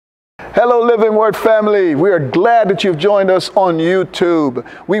Hello, Living Word family. We are glad that you've joined us on YouTube.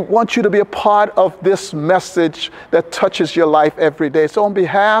 We want you to be a part of this message that touches your life every day. So on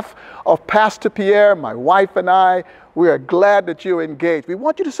behalf of Pastor Pierre, my wife and I, we are glad that you're engaged. We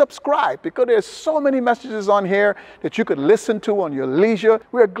want you to subscribe because there's so many messages on here that you could listen to on your leisure.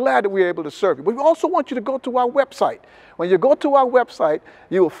 We are glad that we're able to serve you. But we also want you to go to our website. When you go to our website,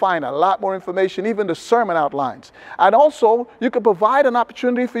 you will find a lot more information, even the sermon outlines. And also, you can provide an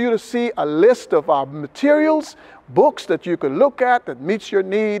opportunity for you to see a list of our materials, books that you could look at that meets your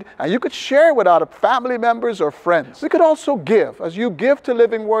need, and you could share with other family members or friends. We could also give. As you give to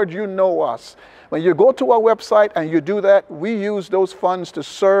Living Word, you know us. When you go to our website and you do that, we use those funds to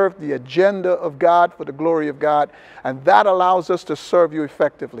serve the agenda of God for the glory of God, and that allows us to serve you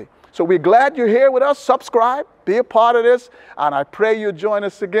effectively. So we're glad you're here with us. Subscribe, be a part of this, and I pray you join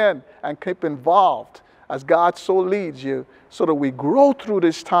us again and keep involved as God so leads you so that we grow through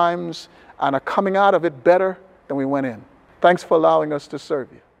these times and are coming out of it better than we went in. Thanks for allowing us to serve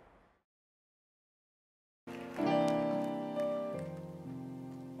you.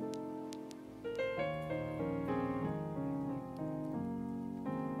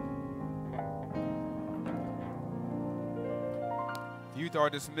 Youth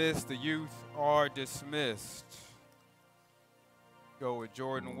are dismissed. The youth are dismissed. Go with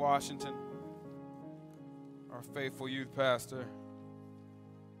Jordan Washington, our faithful youth pastor.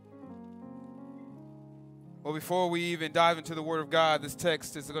 Well, before we even dive into the Word of God, this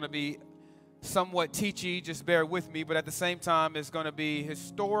text is going to be somewhat teachy, just bear with me, but at the same time, it's going to be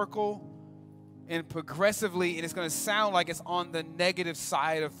historical and progressively, and it's going to sound like it's on the negative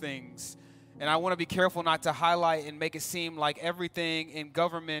side of things. And I want to be careful not to highlight and make it seem like everything in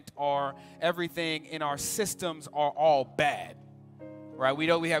government or everything in our systems are all bad, right? We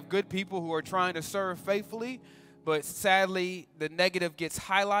know we have good people who are trying to serve faithfully, but sadly, the negative gets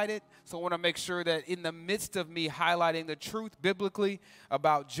highlighted. So I want to make sure that in the midst of me highlighting the truth biblically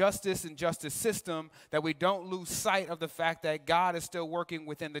about justice and justice system, that we don't lose sight of the fact that God is still working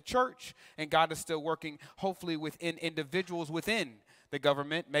within the church and God is still working hopefully within individuals within the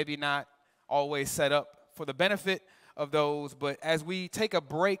government, maybe not always set up for the benefit of those. But as we take a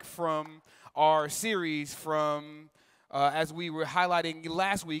break from our series from as we were highlighting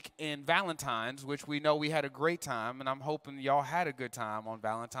last week in Valentine's, which we know we had a great time, and I'm hoping y'all had a good time on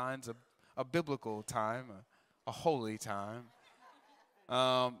Valentine's, a biblical time, a holy time.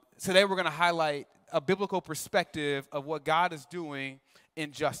 Today we're going to highlight a biblical perspective of what God is doing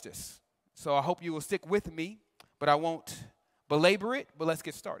in justice. So I hope you will stick with me, but I won't belabor it, but let's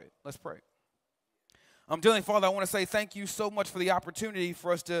get started. Let's pray. Dearly Father, I want to say thank you so much for the opportunity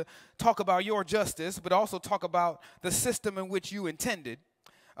for us to talk about your justice, but also talk about the system in which you intended.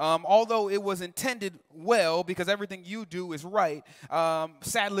 Although it was intended well, because everything you do is right,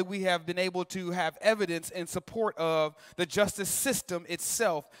 sadly we have been able to have evidence in support of the justice system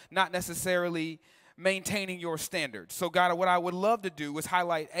itself, not necessarily maintaining your standards. So God, what I would love to do is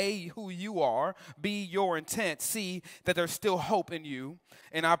highlight A, who you are, B, your intent, C, that there's still hope in you.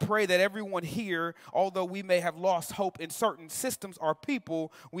 And I pray that everyone here, although we may have lost hope in certain systems or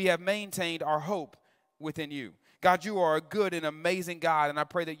people, we have maintained our hope within you. God, you are a good and amazing God, and I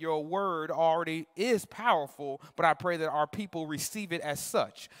pray that your word already is powerful, but I pray that our people receive it as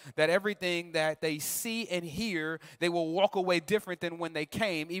such, that everything that they see and hear, they will walk away different than when they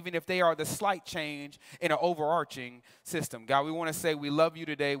came, even if they are the slight change in an overarching system. God, we want to say we love you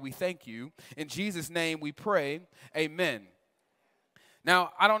today. We thank you. In Jesus' name we pray, amen.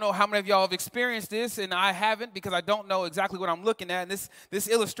 Now, I don't know how many of y'all have experienced this, and I haven't because I don't know exactly what I'm looking at. And this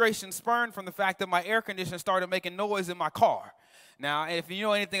illustration spurned from the fact that my air conditioner started making noise in my car. Now, if you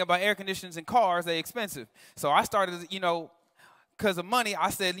know anything about air conditioners in cars, they're expensive. So I started, because of money, I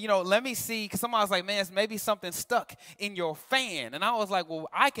said, let me see. Because somebody was like, man, maybe something stuck in your fan. And I was like, well,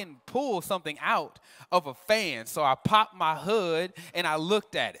 I can pull something out of a fan. So I popped my hood, and I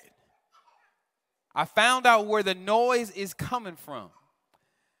looked at it. I found out where the noise is coming from.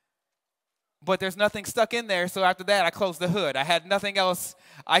 But there's nothing stuck in there, so after that, I closed the hood. I had nothing else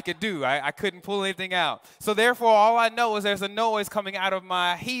I could do. I couldn't pull anything out. So therefore, all I know is there's a noise coming out of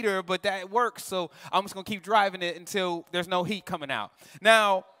my heater, but that works, so I'm just going to keep driving it until there's no heat coming out.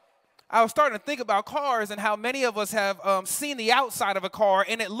 Now, I was starting to think about cars and how many of us have seen the outside of a car,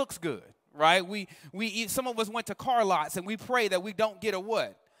 and it looks good, right? Some of us went to car lots, and we pray that we don't get a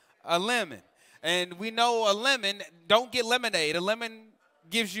what? A lemon. And we know a lemon, don't get lemonade. A lemon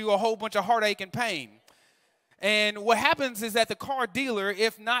gives you a whole bunch of heartache and pain. And what happens is that the car dealer,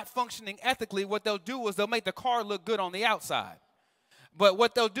 if not functioning ethically, what they'll do is they'll make the car look good on the outside. But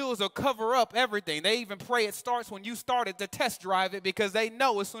what they'll do is they'll cover up everything. They even pray it starts when you started to test drive it, because they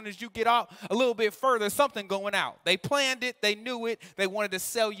know as soon as you get out a little bit further, something going out. They planned it. They knew it. They wanted to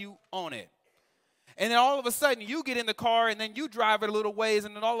sell you on it. And then all of a sudden you get in the car and then you drive it a little ways,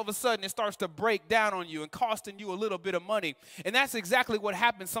 and then all of a sudden it starts to break down on you and costing you a little bit of money. And that's exactly what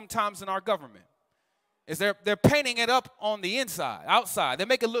happens sometimes in our government. Is they're painting it up on the inside, outside. They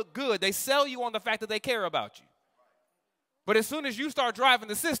make it look good. They sell you on the fact that they care about you. But as soon as you start driving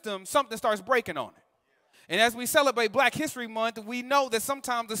the system, something starts breaking on it. And as we celebrate Black History Month, we know that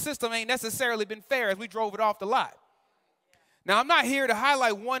sometimes the system ain't necessarily been fair as we drove it off the lot. Now, I'm not here to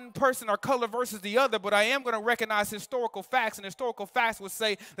highlight one person or color versus the other, but I am going to recognize historical facts, and historical facts would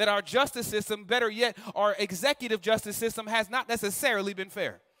say that our justice system, better yet, our executive justice system, has not necessarily been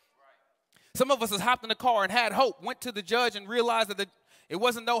fair. Some of us has hopped in the car and had hope, went to the judge and realized that it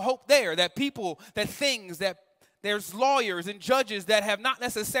wasn't no hope there, that people, that things, that there's lawyers and judges that have not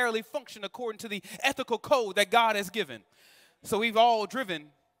necessarily functioned according to the ethical code that God has given. So we've all driven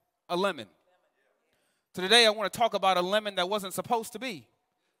a lemon. So today I want to talk about a lemon that wasn't supposed to be,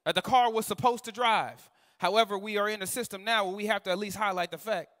 that the car was supposed to drive. However, we are in a system now where we have to at least highlight the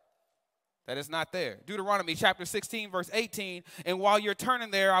fact that it's not there. Deuteronomy chapter 16, verse 18. And while you're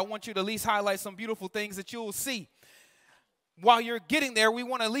turning there, I want you to at least highlight some beautiful things that you'll see. While you're getting there, we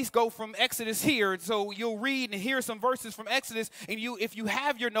want to at least go from Exodus here. So you'll read and hear some verses from Exodus. And if you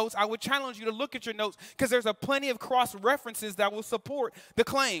have your notes, I would challenge you to look at your notes, because there's plenty of cross references that will support the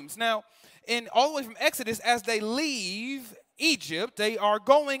claims. Now, all the way from Exodus, as they leave Egypt, they are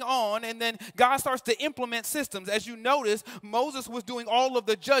going on, and then God starts to implement systems. As you notice, Moses was doing all of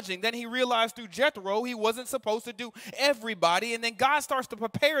the judging. Then he realized through Jethro he wasn't supposed to do everybody, and then God starts to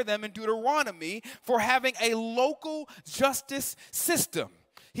prepare them in Deuteronomy for having a local justice system.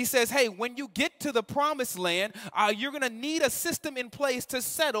 He says, hey, when you get to the promised land, you're going to need a system in place to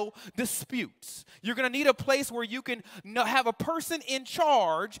settle disputes. You're going to need a place where you can have a person in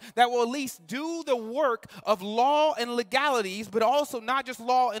charge that will at least do the work of law and legalities, but also not just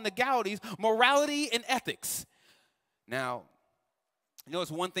law and legalities, morality and ethics. Now, you know,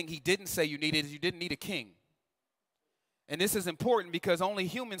 it's one thing he didn't say you needed is you didn't need a king. And this is important because only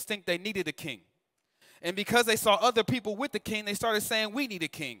humans think they needed a king. And because they saw other people with the king, they started saying, we need a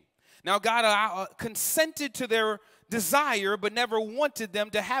king. Now, God consented to their desire, but never wanted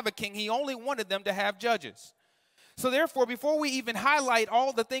them to have a king. He only wanted them to have judges. So therefore, before we even highlight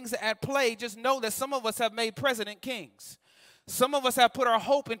all the things at play, just know that some of us have made president kings. Some of us have put our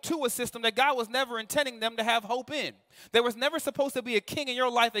hope into a system that God was never intending them to have hope in. There was never supposed to be a king in your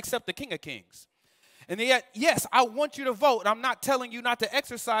life except the King of Kings. And yet, yes, I want you to vote. I'm not telling you not to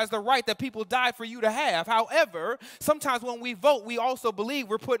exercise the right that people died for you to have. However, sometimes when we vote, we also believe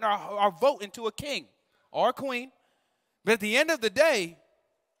we're putting our vote into a king or a queen. But at the end of the day,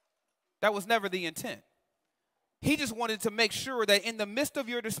 that was never the intent. He just wanted to make sure that in the midst of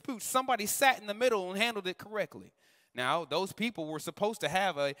your dispute, somebody sat in the middle and handled it correctly. Now, those people were supposed to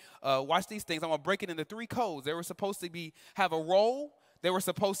have watch these things. I'm going to break it into 3 codes. They were supposed to have a role. They were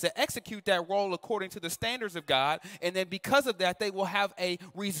supposed to execute that role according to the standards of God. And then because of that, they will have a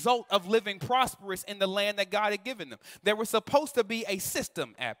result of living prosperous in the land that God had given them. There was supposed to be a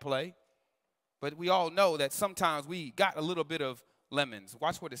system at play. But we all know that sometimes we got a little bit of lemons.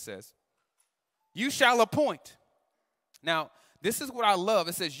 Watch what it says. You shall appoint. Now, this is what I love.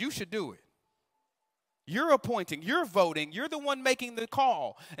 It says you should do it. You're appointing, you're voting, you're the one making the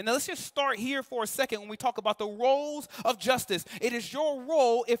call. And now let's just start here for a second when we talk about the roles of justice. It is your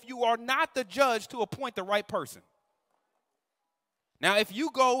role, if you are not the judge, to appoint the right person. Now, if you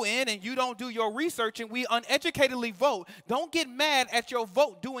go in and you don't do your research and we uneducatedly vote, don't get mad at your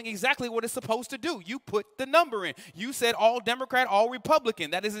vote doing exactly what it's supposed to do. You put the number in. You said all Democrat, all Republican.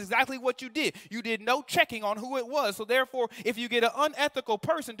 That is exactly what you did. You did no checking on who it was. So therefore, if you get an unethical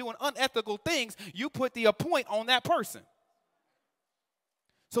person doing unethical things, you put the appoint on that person.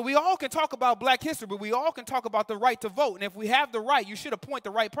 So we all can talk about Black history, but we all can talk about the right to vote. And if we have the right, you should appoint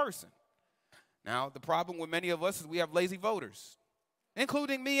the right person. Now, the problem with many of us is we have lazy voters.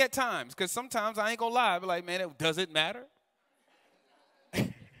 Including me at times, because sometimes I ain't gonna lie. I be like, man, does it matter?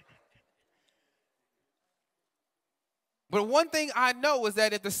 But one thing I know is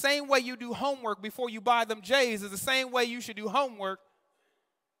that if the same way you do homework before you buy them J's is the same way you should do homework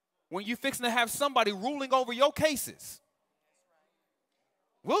when you're fixing to have somebody ruling over your cases.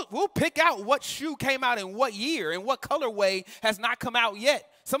 We'll pick out what shoe came out in what year and what colorway has not come out yet.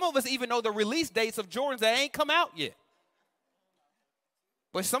 Some of us even know the release dates of Jordans that ain't come out yet.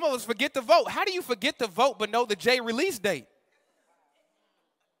 But some of us forget to vote. How do you forget to vote but know the J release date?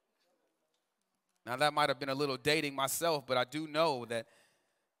 Now, that might have been a little dating myself, but I do know that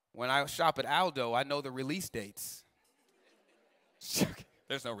when I shop at Aldo, I know the release dates.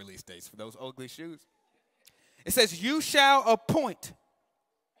 There's no release dates for those ugly shoes. It says, you shall appoint.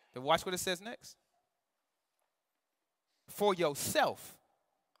 Then watch what it says next. For yourself.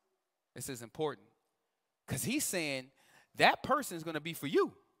 This is important. Because he's saying that person is going to be for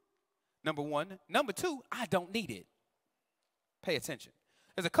you. Number one. Number two, I don't need it. Pay attention.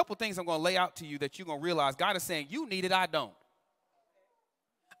 There's a couple things I'm going to lay out to you that you're going to realize God is saying you need it, I don't.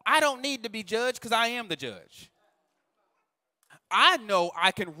 I don't need to be judged because I am the judge. I know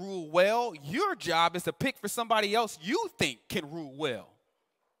I can rule well. Your job is to pick for somebody else you think can rule well.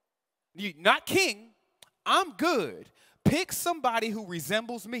 You're not king. I'm good. Pick somebody who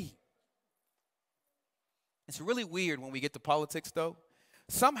resembles me. It's really weird when we get to politics, though.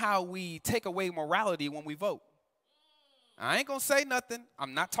 Somehow we take away morality when we vote. I ain't going to say nothing.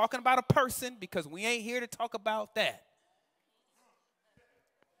 I'm not talking about a person because we ain't here to talk about that.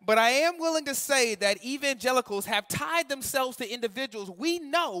 But I am willing to say that evangelicals have tied themselves to individuals we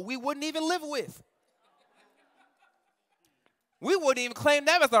know we wouldn't even live with. We wouldn't even claim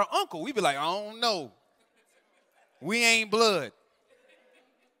that as our uncle. We'd be like, I don't know. We ain't blood.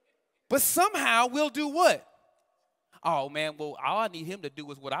 But somehow we'll do what? Oh, man, well, all I need him to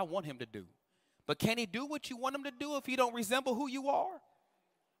do is what I want him to do. But can he do what you want him to do if he don't resemble who you are?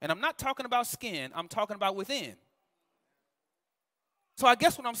 And I'm not talking about skin. I'm talking about within. So I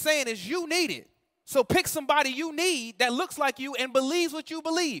guess what I'm saying is you need it. So pick somebody you need that looks like you and believes what you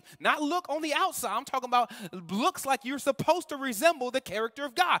believe. Not look on the outside. I'm talking about looks like you're supposed to resemble the character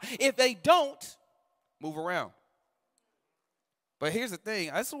of God. If they don't, move around. But here's the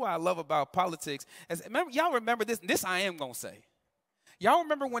thing. This is what I love about politics. Y'all remember this? This I am going to say. Y'all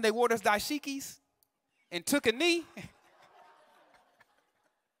remember when they wore those dashikis and took a knee?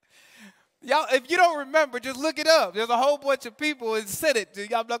 Y'all, if you don't remember, just look it up. There's a whole bunch of people in the Senate,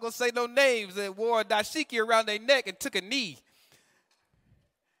 y'all not going to say no names, that wore a dashiki around their neck and took a knee.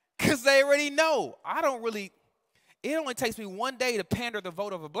 Because they already know. It only takes me one day to pander the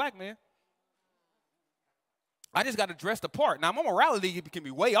vote of a black man. I just got to dress the part. Now, my morality can be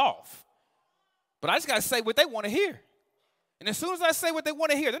way off. But I just got to say what they want to hear. And as soon as I say what they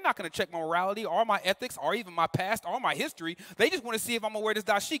want to hear, they're not going to check my morality or my ethics or even my past or my history. They just want to see if I'm going to wear this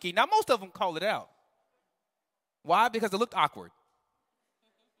dashiki. Now, most of them call it out. Why? Because it looked awkward.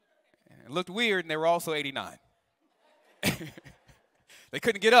 It looked weird, and they were also 89. They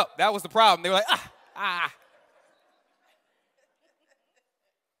couldn't get up. That was the problem. They were like,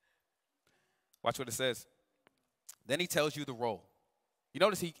 Watch what it says. Then he tells you the role. You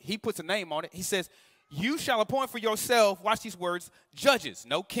notice he puts a name on it. He says, you shall appoint for yourself, watch these words, judges.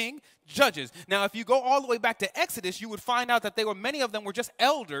 No king, judges. Now, if you go all the way back to Exodus, you would find out that many of them were just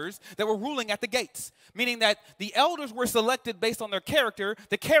elders that were ruling at the gates, meaning that the elders were selected based on their character.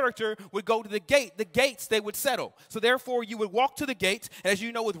 The character would go to the gate. The gates, they would settle. So, therefore, you would walk to the gates. As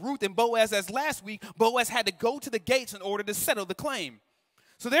you know, with Ruth and Boaz, as last week, Boaz had to go to the gates in order to settle the claim.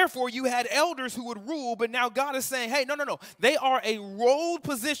 So therefore, you had elders who would rule, but now God is saying, hey, no. They are a rolled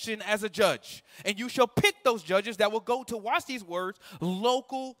position as a judge. And you shall pick those judges that will go to, watch these words,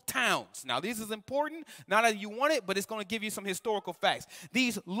 local towns. Now, this is important. Not that you want it, but it's going to give you some historical facts.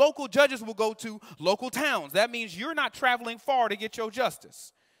 These local judges will go to local towns. That means you're not traveling far to get your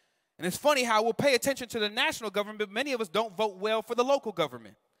justice. And it's funny how we'll pay attention to the national government, but many of us don't vote well for the local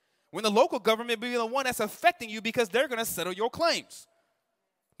government. When the local government be the one that's affecting you because they're going to settle your claims.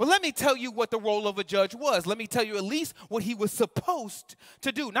 But let me tell you what the role of a judge was. Let me tell you at least what he was supposed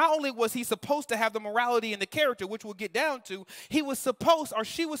to do. Not only was he supposed to have the morality and the character, which we'll get down to, he was supposed, or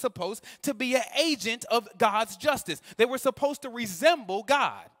she was supposed, to be an agent of God's justice. They were supposed to resemble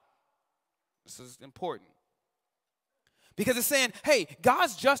God. This is important. Because it's saying, hey,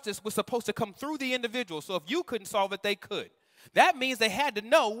 God's justice was supposed to come through the individual. So if you couldn't solve it, they could. That means they had to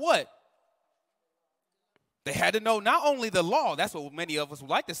know what? They had to know not only the law, that's what many of us would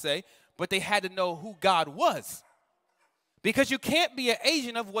like to say, but they had to know who God was. Because you can't be an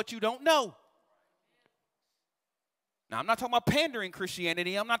agent of what you don't know. Now, I'm not talking about pandering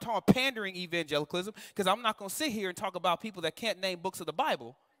Christianity. I'm not talking about pandering evangelicalism, because I'm not going to sit here and talk about people that can't name books of the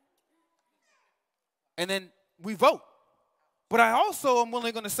Bible. And then we vote. But I also am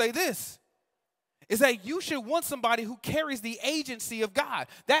only going to say this. Is that you should want somebody who carries the agency of God.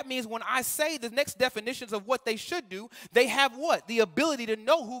 That means when I say the next definitions of what they should do, they have what? The ability to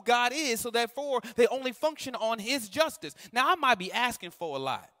know who God is, so therefore they only function on his justice. Now, I might be asking for a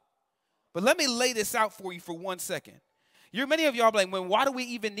lot, but let me lay this out for you for 1 second. Many of y'all are like, why do we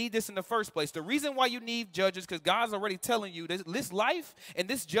even need this in the first place? The reason why you need judges, because God's already telling you this life and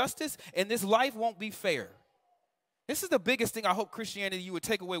this justice and this life won't be fair. This is the biggest thing I hope Christianity you would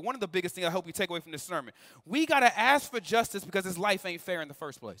take away. One of the biggest things I hope you take away from this sermon. We got to ask for justice because this life ain't fair in the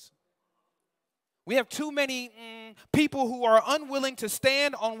first place. We have too many people who are unwilling to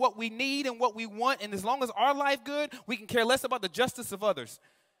stand on what we need and what we want. And as long as our life good, we can care less about the justice of others.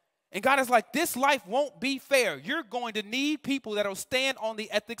 And God is like, this life won't be fair. You're going to need people that will stand on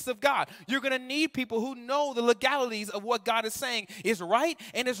the ethics of God. You're going to need people who know the legalities of what God is saying is right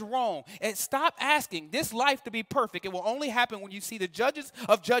and is wrong. And stop asking this life to be perfect. It will only happen when you see the judges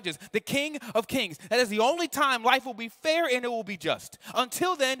of judges, the King of kings. That is the only time life will be fair and it will be just.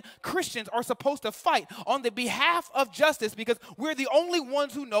 Until then, Christians are supposed to fight on the behalf of justice because we're the only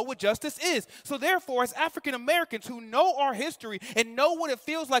ones who know what justice is. So therefore, as African Americans who know our history and know what it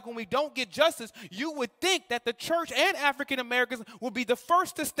feels like when we don't get justice, you would think that the church and African Americans would be the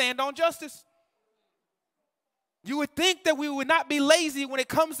first to stand on justice. You would think that we would not be lazy when it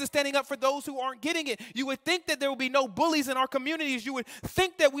comes to standing up for those who aren't getting it. You would think that there would be no bullies in our communities. You would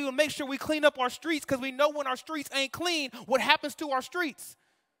think that we would make sure we clean up our streets because we know when our streets ain't clean, what happens to our streets.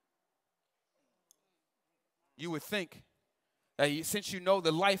 You would think that since you know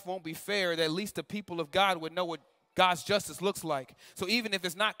the life won't be fair, that at least the people of God would know what God's justice looks like. So even if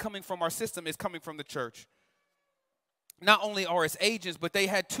it's not coming from our system, it's coming from the church. Not only are its agents, but they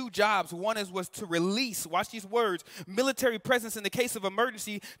had two jobs. One was to release, watch these words, military presence in the case of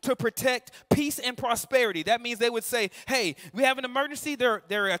emergency to protect peace and prosperity. That means they would say, hey, we have an emergency.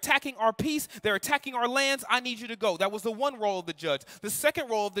 They're attacking our peace. They're attacking our lands. I need you to go. That was the one role of the judge. The second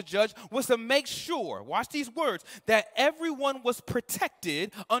role of the judge was to make sure, watch these words, that everyone was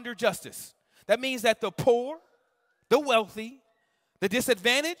protected under justice. That means that the poor, the wealthy, the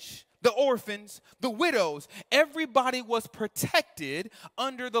disadvantaged, the orphans, the widows, everybody was protected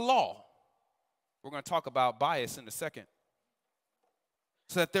under the law. We're going to talk about bias in a second.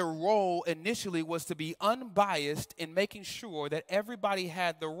 So that their role initially was to be unbiased in making sure that everybody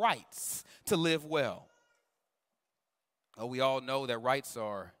had the rights to live well. Oh, we all know that rights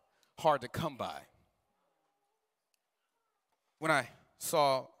are hard to come by. When I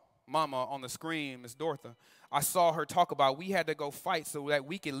saw Mama on the screen, Miss Dortha, I saw her talk about we had to go fight so that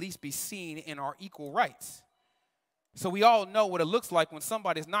we could at least be seen in our equal rights. So we all know what it looks like when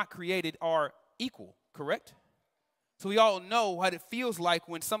somebody's not created are equal, correct? So we all know what it feels like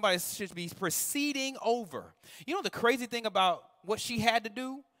when somebody should be proceeding over. You know the crazy thing about what she had to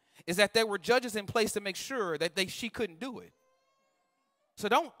do is that there were judges in place to make sure that she couldn't do it. So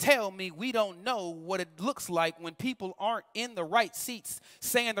don't tell me we don't know what it looks like when people aren't in the right seats,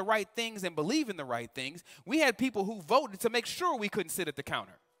 saying the right things and believing the right things. We had people who voted to make sure we couldn't sit at the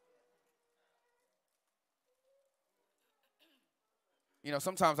counter. You know,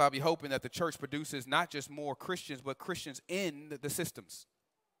 sometimes I'll be hoping that the church produces not just more Christians, but Christians in the systems.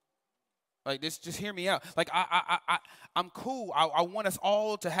 Like this, just hear me out. Like I'm cool. I want us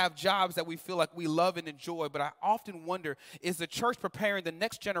all to have jobs that we feel like we love and enjoy. But I often wonder, is the church preparing the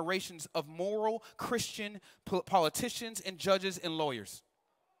next generations of moral Christian politicians and judges and lawyers?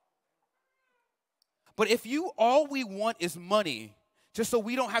 But if all we want is money, just so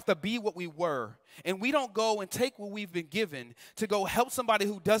we don't have to be what we were, and we don't go and take what we've been given to go help somebody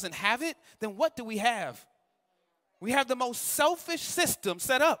who doesn't have it, then what do we have? We have the most selfish system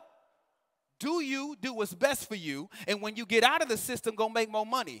set up. Do what's best for you, and when you get out of the system, go make more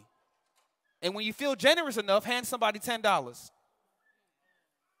money. And when you feel generous enough, hand somebody $10.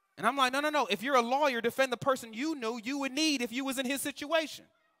 And I'm like, no. If you're a lawyer, defend the person you knew you would need if you was in his situation.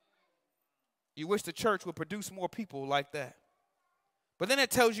 You wish the church would produce more people like that. But then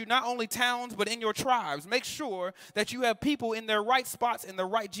it tells you not only towns, but in your tribes. Make sure that you have people in their right spots in the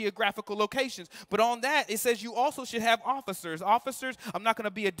right geographical locations. But on that, it says you also should have officers. Officers, I'm not going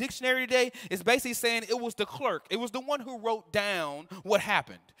to be a dictionary today. It's basically saying it was the clerk. It was the one who wrote down what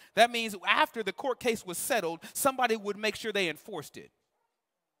happened. That means after the court case was settled, somebody would make sure they enforced it.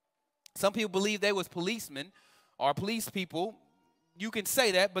 Some people believe they was policemen or police people. You can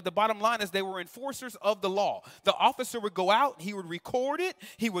say that, but the bottom line is they were enforcers of the law. The officer would go out, he would record it,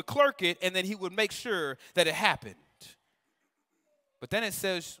 he would clerk it, and then he would make sure that it happened. But then it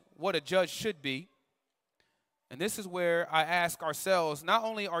says what a judge should be. And this is where I ask ourselves, not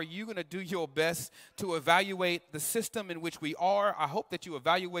only are you going to do your best to evaluate the system in which we are, I hope that you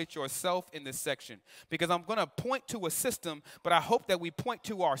evaluate yourself in this section. Because I'm going to point to a system, but I hope that we point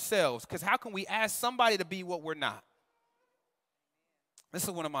to ourselves. Because how can we ask somebody to be what we're not? This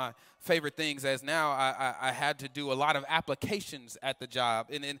is one of my favorite things, as now I had to do a lot of applications at the job.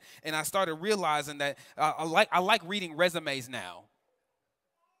 And I started realizing that I like reading resumes now.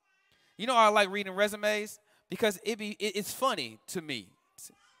 You know why I like reading resumes? Because it's funny to me.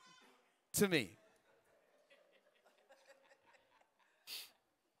 To me.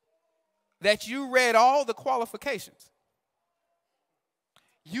 That you read all the qualifications.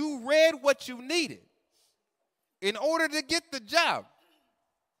 You read what you needed in order to get the job.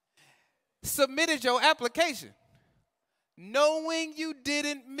 Submitted your application knowing you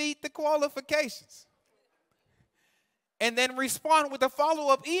didn't meet the qualifications. And then respond with a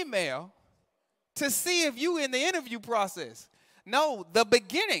follow-up email to see if you in the interview process. No, the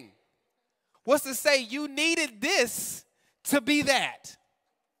beginning was to say you needed this to be that.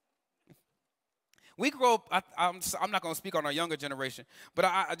 We grow up, I'm not going to speak on our younger generation, but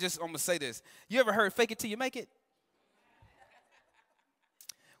I'm going to say this. You ever heard fake it till you make it?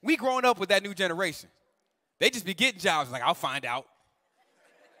 We growing up with that new generation. They just be getting jobs like, I'll find out.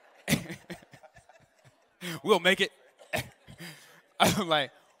 We'll make it. I'm like,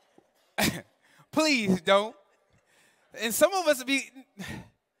 please don't. And some of us be,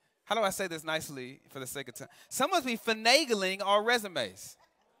 how do I say this nicely for the sake of time? Some of us be finagling our resumes.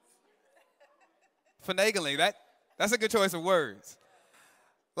 Finagling, that's a good choice of words.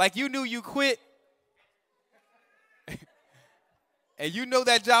 Like you knew you quit, and you know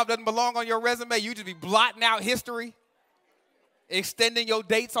that job doesn't belong on your resume, you just be blotting out history, extending your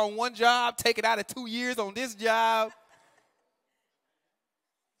dates on one job, taking out of 2 years on this job.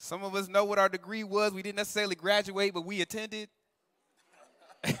 Some of us know what our degree was. We didn't necessarily graduate, but we attended.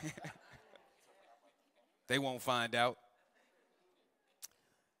 They won't find out.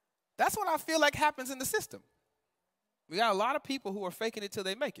 That's what I feel like happens in the system. We got a lot of people who are faking it till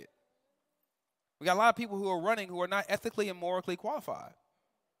they make it. We got a lot of people who are running who are not ethically and morally qualified.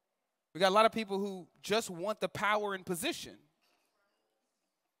 We got a lot of people who just want the power and position.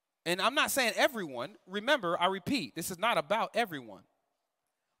 And I'm not saying everyone. Remember, I repeat, this is not about everyone.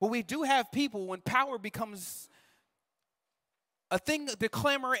 But we do have people when power becomes a thing to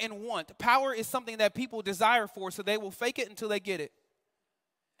clamor and want. Power is something that people desire for, so they will fake it until they get it.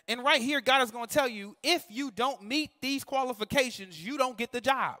 And right here, God is going to tell you, if you don't meet these qualifications, you don't get the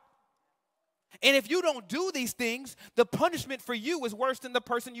job. And if you don't do these things, the punishment for you is worse than the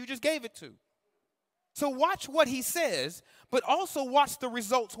person you just gave it to. So watch what he says, but also watch the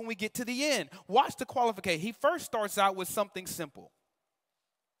results when we get to the end. Watch the qualification. He first starts out with something simple.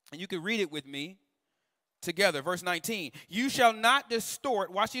 And you can read it with me together. Verse 19. You shall not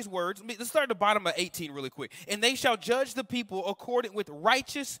distort. Watch these words. Let's start at the bottom of 18 really quick. And they shall judge the people according with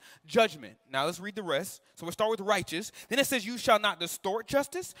righteous judgment. Now let's read the rest. So we'll start with righteous. Then it says, you shall not distort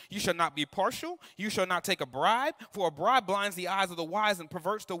justice. You shall not be partial. You shall not take a bribe. For a bribe blinds the eyes of the wise and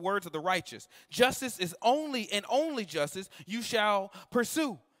perverts the words of the righteous. Justice is only and only justice you shall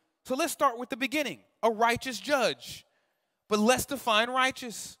pursue. So let's start with the beginning. A righteous judge. But let's define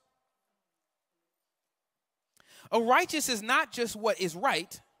righteous. A righteous is not just what is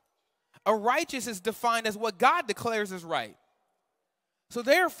right. A righteous is defined as what God declares is right. So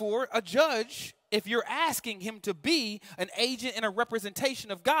therefore, a judge, if you're asking him to be an agent and a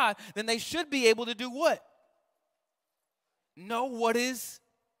representation of God, then they should be able to do what? Know what is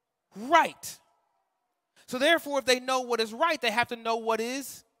right. So therefore, if they know what is right, they have to know what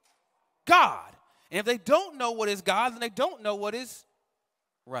is God. And if they don't know what is God, then they don't know what is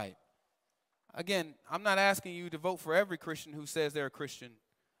right. Again, I'm not asking you to vote for every Christian who says they're a Christian.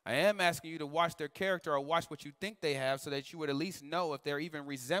 I am asking you to watch their character or watch what you think they have so that you would at least know if they're even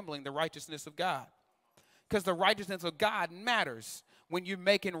resembling the righteousness of God. Because the righteousness of God matters when you're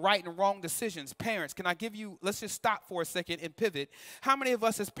making right and wrong decisions. Parents, can I give you, let's just stop for a second and pivot. How many of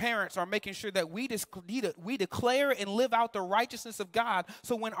us as parents are making sure that we declare and live out the righteousness of God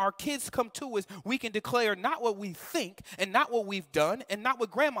so when our kids come to us, we can declare not what we think and not what we've done and not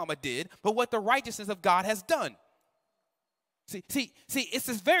what grandmama did, but what the righteousness of God has done. See, it's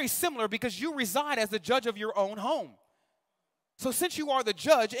very similar because you reside as the judge of your own home. So since you are the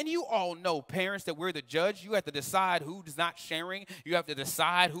judge, and you all know, parents, that we're the judge, you have to decide who's not sharing. You have to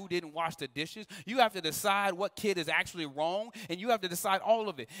decide who didn't wash the dishes. You have to decide what kid is actually wrong, and you have to decide all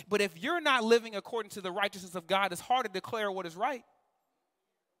of it. But if you're not living according to the righteousness of God, it's hard to declare what is right.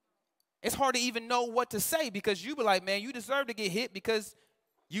 It's hard to even know what to say because you be like, man, you deserve to get hit because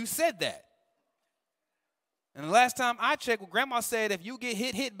you said that. And the last time I checked, well, Grandma said if you get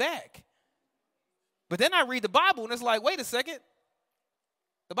hit, hit back. But then I read the Bible, and it's like, wait a second.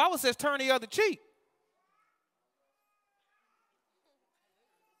 The Bible says turn the other cheek.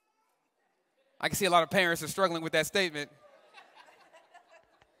 I can see a lot of parents are struggling with that statement.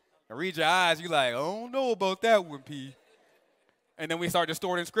 I read your eyes, you're like, I don't know about that one, P. And then we start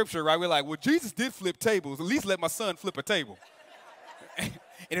distorting scripture, right? We're like, well, Jesus did flip tables. At least let my son flip a table. And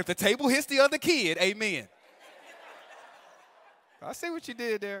if the table hits the other kid, amen. I see what you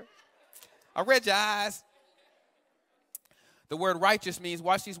did there. I read your eyes. The word righteous means,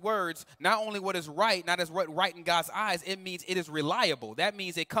 watch these words, not only what is right, not as what right in God's eyes, it means it is reliable. That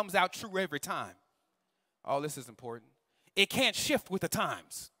means it comes out true every time. Oh, this is important. It can't shift with the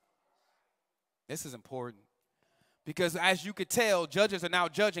times. This is important. Because as you could tell, judges are now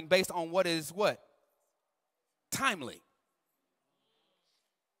judging based on what is what? Timely.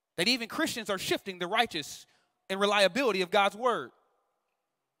 That even Christians are shifting the righteous and reliability of God's word.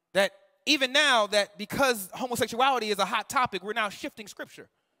 That even now, that because homosexuality is a hot topic, we're now shifting scripture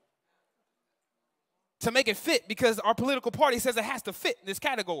to make it fit because our political party says it has to fit in this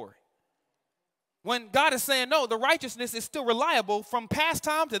category. When God is saying, no, the righteousness is still reliable from past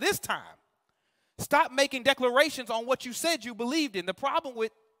time to this time. Stop making declarations on what you said you believed in. The problem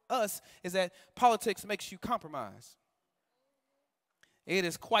with us is that politics makes you compromise. It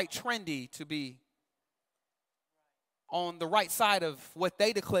is quite trendy to be on the right side of what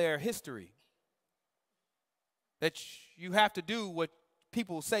they declare history. That you have to do what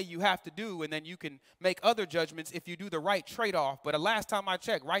people say you have to do, and then you can make other judgments if you do the right trade-off. But the last time I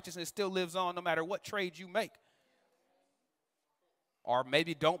checked, righteousness still lives on no matter what trade you make. Or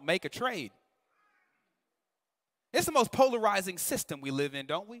maybe don't make a trade. It's the most polarizing system we live in,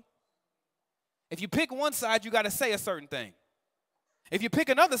 don't we? If you pick one side, you got to say a certain thing. If you pick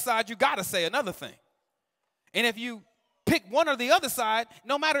another side, you got to say another thing. And if you pick one or the other side,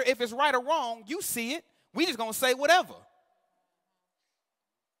 no matter if it's right or wrong, you see it. We just going to say whatever.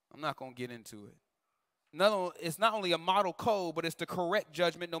 I'm not going to get into it. It's not only a model code, but it's the correct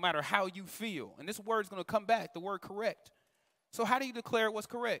judgment no matter how you feel. And this word is going to come back, the word correct. So how do you declare what's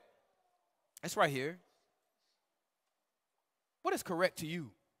correct? It's right here. What is correct to you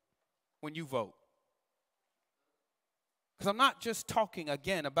when you vote? Because I'm not just talking,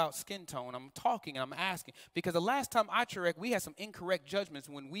 again, about skin tone. I'm talking and I'm asking. Because the last time I checked, we had some incorrect judgments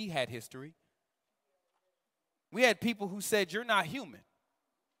when we had history. We had people who said, you're not human.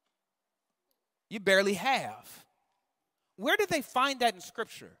 You barely have. Where did they find that in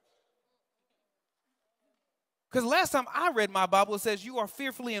Scripture? Because last time I read my Bible, it says you are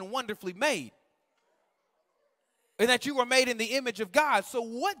fearfully and wonderfully made. And that you were made in the image of God. So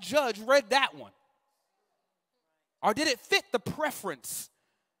what judge read that one? Or did it fit the preference?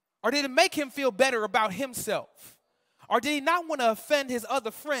 Or did it make him feel better about himself? Or did he not want to offend his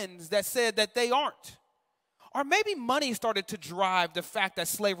other friends that said that they aren't? Or maybe money started to drive the fact that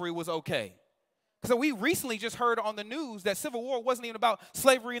slavery was okay. So we recently just heard on the news that Civil War wasn't even about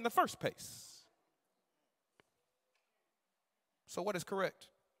slavery in the first place. So what is correct?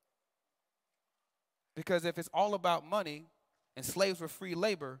 Because if it's all about money and slaves were free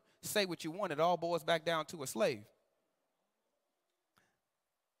labor, say what you want, it all boils back down to a slave.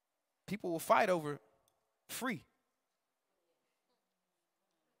 People will fight over free.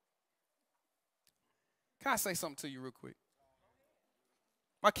 Can I say something to you real quick?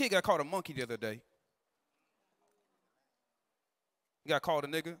 My kid got called a monkey the other day. He got called a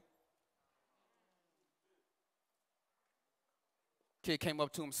nigga. Kid came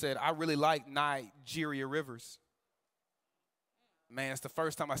up to him and said, I really like Nigeria rivers. Man, it's the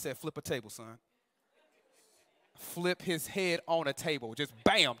first time I said flip a table, son. Flip his head on a table. Just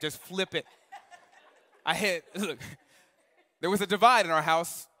bam, just flip it. Look, there was a divide in our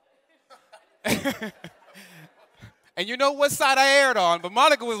house. And you know what side I aired on, but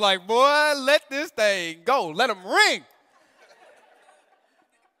Monica was like, boy, let this thing go. Let him ring.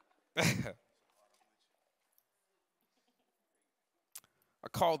 I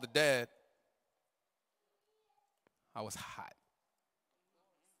called the dad. I was hot.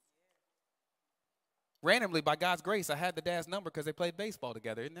 Randomly, by God's grace, I had the dad's number because they played baseball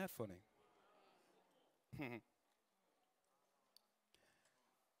together. Isn't that funny?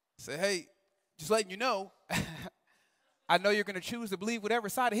 Say, hey, just letting you know, I know you're going to choose to believe whatever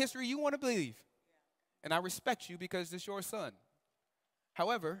side of history you want to believe. And I respect you because it's your son.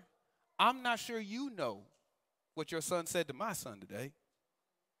 However, I'm not sure you know what your son said to my son today.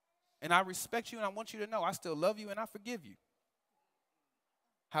 And I respect you and I want you to know I still love you and I forgive you.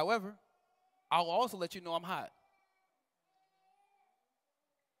 However, I'll also let you know I'm hot.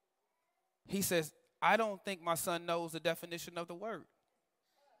 He says, I don't think my son knows the definition of the word.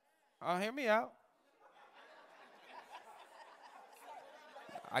 Oh, hear me out.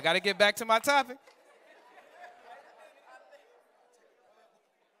 I got to get back to my topic.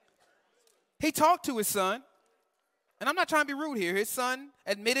 He talked to his son, And I'm not trying to be rude here. His son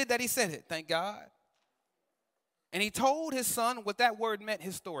admitted that he said it, thank God. And he told his son what that word meant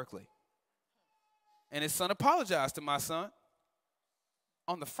historically. And his son apologized to my son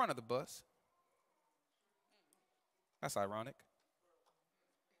on the front of the bus. That's ironic.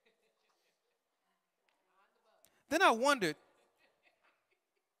 Then I wondered,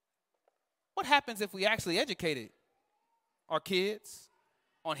 what happens if we actually educated our kids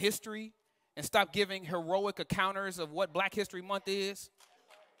on history and stop giving heroic accounters of what Black History Month is?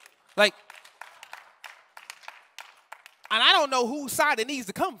 Like, and I don't know whose side it needs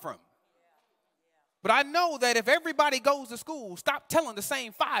to come from. But I know that if everybody goes to school, stop telling the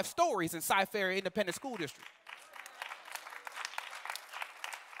same 5 stories in Cy-Fair Independent School District.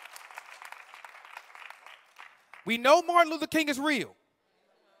 We know Martin Luther King is real.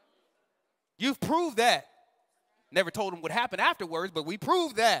 You've proved that. Never told them what happened afterwards, but we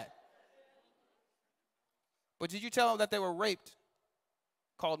proved that. But did you tell them that they were raped,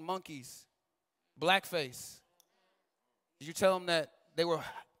 called monkeys, blackface? Did you tell them that they were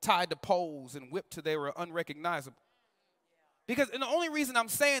tied to poles and whipped till they were unrecognizable? Because, and the only reason I'm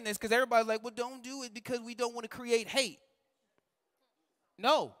saying this, because everybody's like, well, don't do it because we don't want to create hate.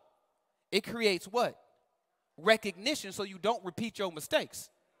 No. It creates what? Recognition so you don't repeat your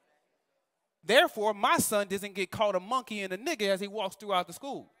mistakes. Therefore, my son doesn't get called a monkey and a nigga as he walks throughout the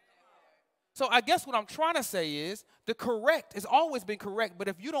school. So I guess what I'm trying to say is the correct has always been correct, but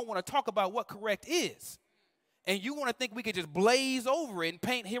if you don't want to talk about what correct is, and you want to think we could just blaze over it and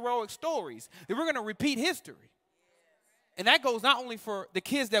paint heroic stories, then we're going to repeat history. And that goes not only for the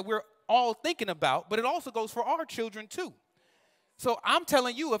kids that we're all thinking about, but it also goes for our children too. So I'm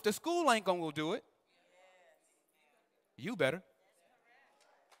telling you, if the school ain't going to do it, you better.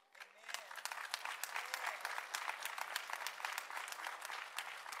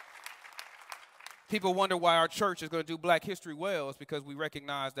 People wonder why our church is going to do Black history well. It's because we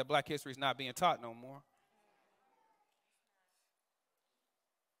recognize that Black history is not being taught no more.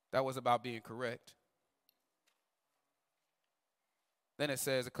 That was about being correct. Then it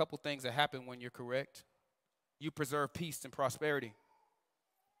says a couple things that happen when you're correct. You preserve peace and prosperity.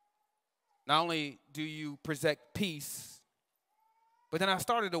 Not only do you protect peace, but then I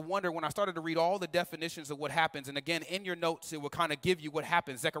started to wonder when I started to read all the definitions of what happens. And again, in your notes, it will kind of give you what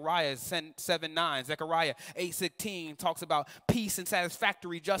happens. Zechariah 7:9, Zechariah 8:16 talks about peace and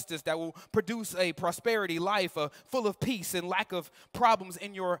satisfactory justice that will produce a prosperity life full of peace and lack of problems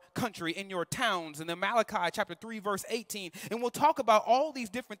in your country, in your towns. And then Malachi chapter 3, verse 18. And we'll talk about all these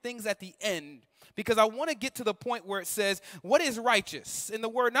different things at the end, because I want to get to the point where it says, what is righteous? And the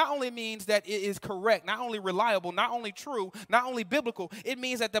word not only means that it is correct, not only reliable, not only true, not only biblical. It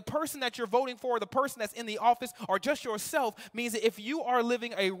means that the person that you're voting for, the person that's in the office, or just yourself, means that if you are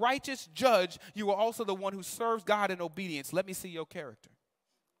living a righteous judge, you are also the one who serves God in obedience. Let me see your character.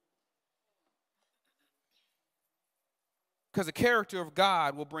 Because the character of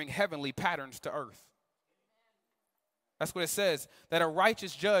God will bring heavenly patterns to earth. That's what it says, that a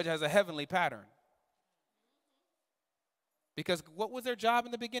righteous judge has a heavenly pattern. Because what was their job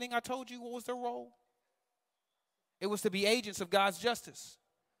in the beginning? I told you what was their role. It was to be agents of God's justice.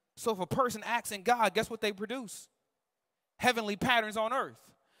 So if a person acts in God, guess what they produce? Heavenly patterns on earth.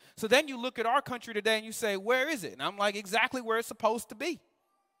 So then you look at our country today and you say, where is it? And I'm like, exactly where it's supposed to be.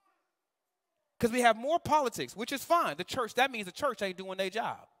 Because we have more politics, which is fine. The church, that means the church ain't doing their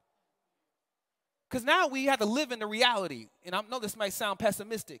job. Because now we have to live in the reality, and I know this might sound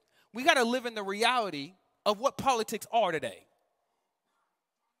pessimistic. We got to live in the reality of what politics are today.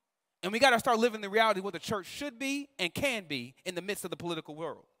 And we got to start living the reality of what the church should be and can be in the midst of the political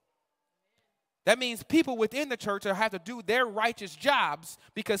world. That means people within the church have to do their righteous jobs,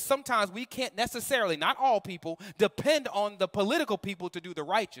 because sometimes we can't necessarily, not all people, depend on the political people to do the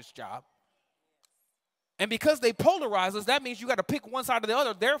righteous job. And because they polarize us, that means you got to pick one side or the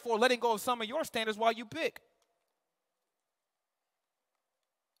other, therefore letting go of some of your standards while you pick.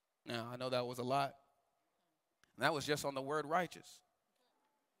 Now, I know that was a lot. And that was just on the word righteous.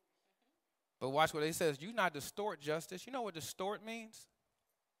 But watch what it says. You not distort justice. You know what distort means?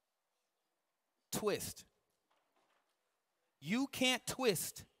 Twist. You can't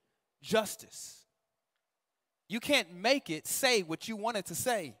twist justice. You can't make it say what you want it to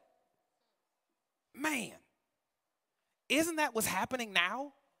say. Man, isn't that what's happening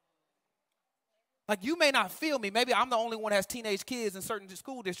now? Like, you may not feel me. Maybe I'm the only one that has teenage kids in certain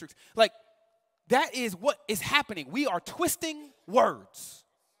school districts. Like, that is what is happening. We are twisting words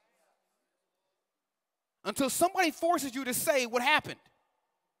until somebody forces you to say what happened.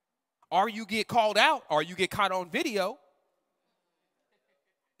 Or you get called out, or you get caught on video.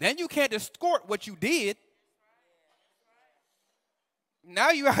 Then you can't distort what you did.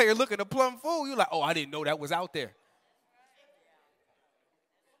 Now you out here looking a plumb fool. You're like, oh, I didn't know that was out there.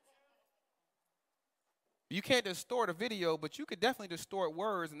 You can't distort a video, but you could definitely distort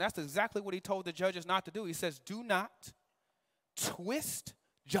words, and that's exactly what he told the judges not to do. He says, do not twist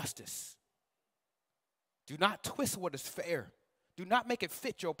justice. Do not twist what is fair. Do not make it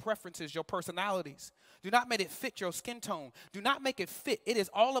fit your preferences, your personalities. Do not make it fit your skin tone. Do not make it fit. It is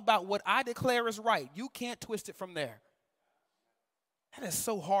all about what I declare is right. You can't twist it from there. That is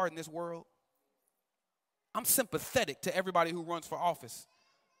so hard in this world. I'm sympathetic to everybody who runs for office.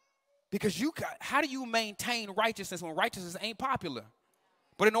 Because how do you maintain righteousness when righteousness ain't popular?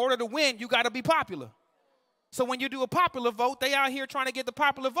 But in order to win, you got to be popular. So when you do a popular vote, they out here trying to get the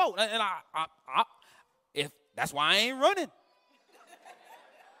popular vote. And if that's why I ain't running.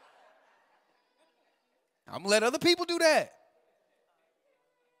 I'm going to let other people do that.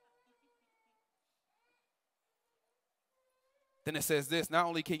 Then it says this, not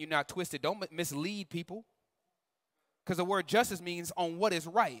only can you not twist it, don't mislead people. Because the word justice means on what is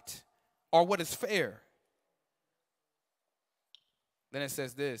right or what is fair. Then it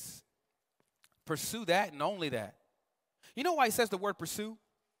says this, pursue that and only that. You know why he says the word pursue?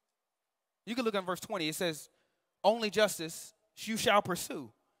 You can look at verse 20. It says, only justice you shall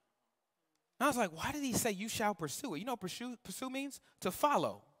pursue. And I was like, why did he say you shall pursue it? You know what pursue means? To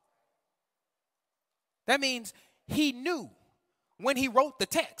follow. That means he knew when he wrote the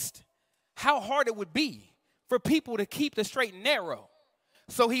text how hard it would be for people to keep the straight and narrow.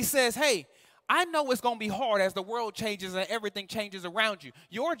 So he says, hey, I know it's going to be hard as the world changes and everything changes around you.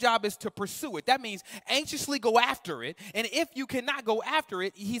 Your job is to pursue it. That means anxiously go after it. And if you cannot go after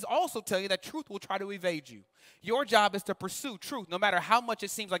it, he's also telling you that truth will try to evade you. Your job is to pursue truth, no matter how much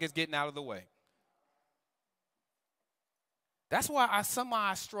it seems like it's getting out of the way. That's why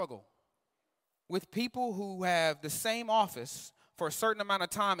I struggle with people who have the same office for a certain amount of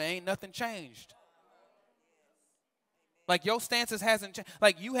time and ain't nothing changed. Like your stances hasn't changed.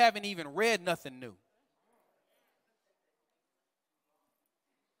 Like you haven't even read nothing new.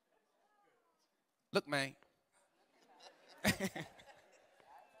 Look, man. I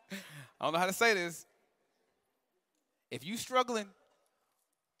don't know how to say this. If you struggling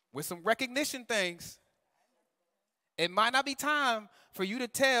with some recognition things, it might not be time for you to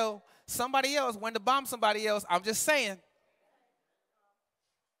tell somebody else when to bomb somebody else. I'm just saying.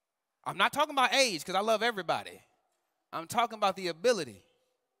 I'm not talking about age because I love everybody. I'm talking about the ability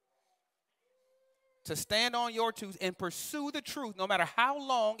to stand on your truth and pursue the truth no matter how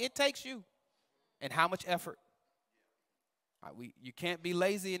long it takes you and how much effort. You can't be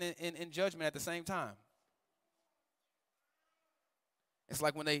lazy in judgment at the same time. It's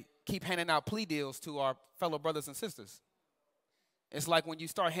like when they keep handing out plea deals to our fellow brothers and sisters. It's like when you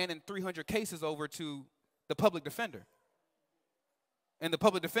start handing 300 cases over to the public defender. And the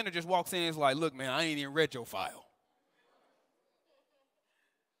public defender just walks in and is like, look, man, I ain't even read your file.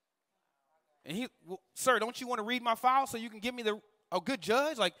 And well, sir, don't you want to read my file so you can give me a good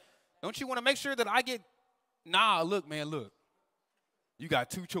judge? Like, don't you want to make sure that I get, nah, look, man, look. You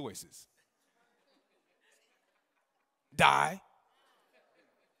got two choices. Die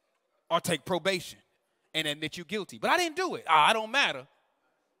or take probation and admit you guilty. But I didn't do it. I don't matter.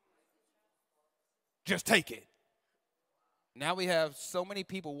 Just take it. Now we have so many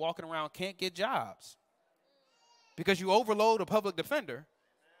people walking around can't get jobs because you overload a public defender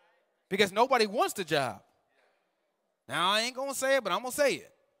because nobody wants the job. Now, I ain't going to say it, but I'm going to say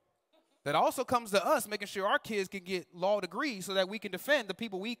it. That also comes to us making sure our kids can get law degrees so that we can defend the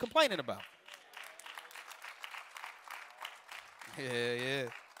people we complaining about. Yeah.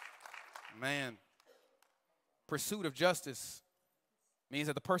 Man, pursuit of justice means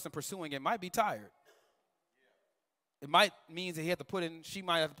that the person pursuing it might be tired. It might mean that she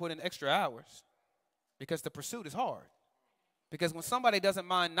might have to put in extra hours because the pursuit is hard. Because when somebody doesn't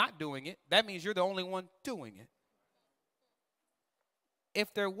mind not doing it, that means you're the only one doing it.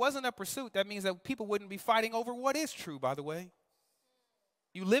 If there wasn't a pursuit, that means that people wouldn't be fighting over what is true, by the way.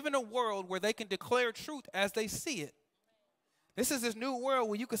 You live in a world where they can declare truth as they see it. This is this new world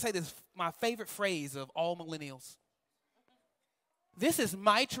where you can say this, my favorite phrase of all millennials. This is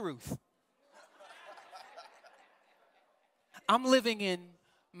my truth. I'm living in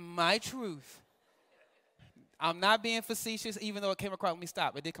my truth. I'm not being facetious, even though it came across, let me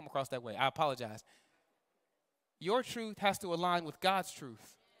stop. It did come across that way. I apologize. Your truth has to align with God's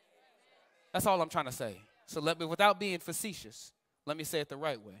truth. That's all I'm trying to say. So without being facetious, let me say it the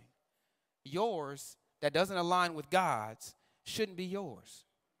right way. Yours that doesn't align with God's shouldn't be yours.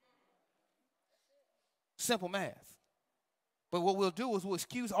 Simple math. But what we'll do is we'll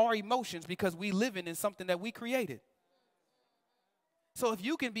excuse our emotions because we live in something that we created. So if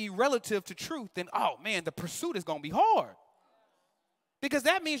you can be relative to truth, then, oh, man, the pursuit is going to be hard. Because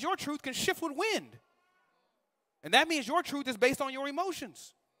that means your truth can shift with wind. And that means your truth is based on your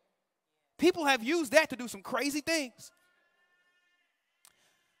emotions. People have used that to do some crazy things.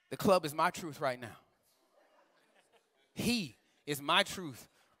 The club is my truth right now. He is my truth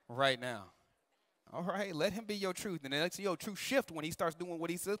right now. All right, let him be your truth. And then let's see your truth shift when he starts doing what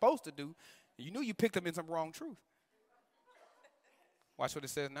he's supposed to do. You knew you picked him in some wrong truth. Watch what it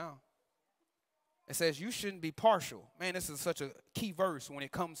says now. It says you shouldn't be partial. Man, this is such a key verse when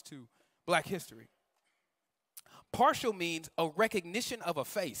it comes to black history. Partial means a recognition of a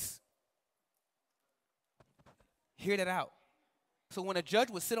face. Hear that out. So when a judge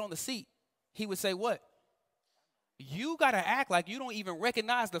would sit on the seat, he would say what? You got to act like you don't even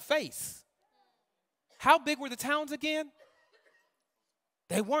recognize the face. How big were the towns again?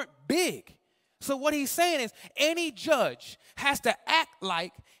 They weren't big. So what he's saying is any judge has to act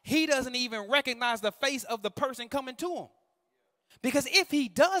like he doesn't even recognize the face of the person coming to him. Because if he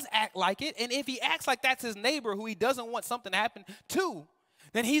does act like it, and if he acts like that's his neighbor who he doesn't want something to happen to,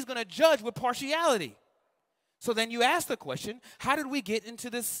 then he's going to judge with partiality. So then you ask the question, how did we get into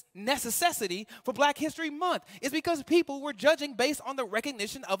this necessity for Black History Month? It's because people were judging based on the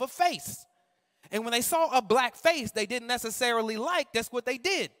recognition of a face. And when they saw a black face they didn't necessarily like, that's what they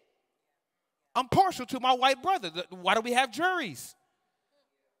did. I'm partial to my white brother. Why do we have juries?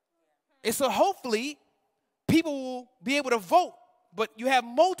 And so hopefully people will be able to vote, but you have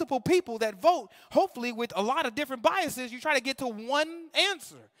multiple people that vote, hopefully with a lot of different biases. You try to get to one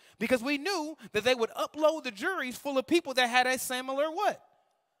answer because we knew that they would upload the juries full of people that had a similar what?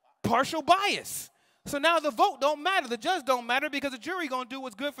 Partial bias. So now the vote don't matter. The judge don't matter because the jury going to do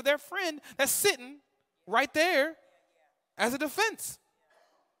what's good for their friend that's sitting right there as a defense.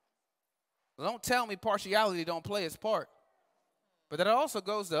 Don't tell me partiality don't play its part. But that also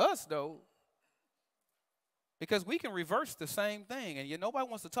goes to us, though, because we can reverse the same thing. And nobody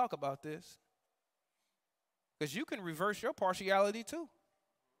wants to talk about this because you can reverse your partiality, too.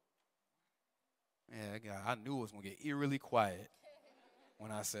 Yeah, I knew it was going to get eerily quiet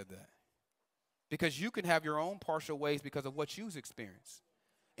when I said that. Because you can have your own partial ways because of what you've experienced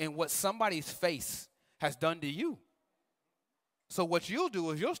and what somebody's face has done to you. So what you'll do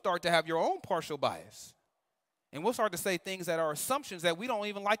is you'll start to have your own partial bias. And we'll start to say things that are assumptions that we don't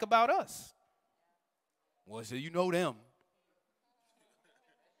even like about us. Well, so you know them.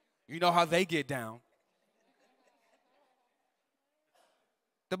 You know how they get down.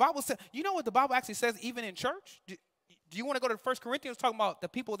 The Bible says, you know what the Bible actually says even in church? Do you want to go to 1 Corinthians talking about the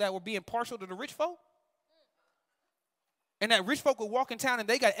people that were being partial to the rich folk? And that rich folk would walk in town and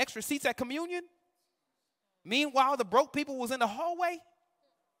they got extra seats at communion? Meanwhile, the broke people was in the hallway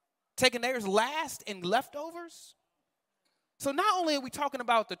taking theirs last and leftovers. So not only are we talking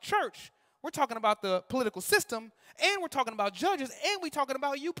about the church, we're talking about the political system, and we're talking about judges, and we're talking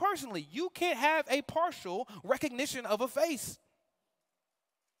about you personally. You can't have a partial recognition of a face.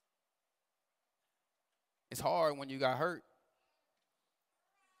 It's hard when you got hurt.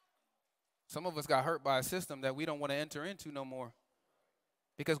 Some of us got hurt by a system that we don't want to enter into no more.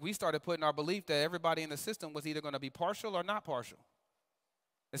 Because we started putting our belief that everybody in the system was either going to be partial or not partial.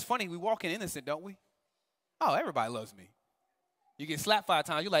 It's funny, we walk in innocent, don't we? Oh, everybody loves me. You get slapped 5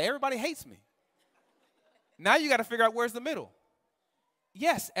 times, you're like, everybody hates me. Now you got to figure out where's the middle.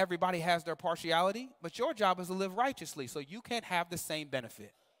 Yes, everybody has their partiality, but your job is to live righteously, so you can't have the same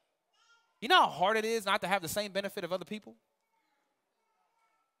benefit. You know how hard it is not to have the same benefit of other people?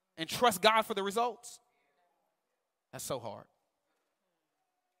 And trust God for the results? That's so hard.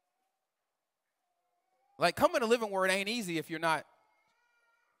 Like, coming to Living Word ain't easy if you're not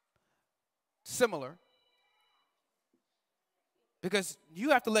similar. Because you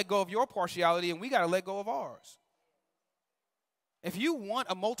have to let go of your partiality, and we got to let go of ours. If you want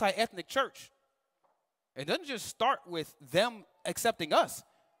a multi-ethnic church, it doesn't just start with them accepting us.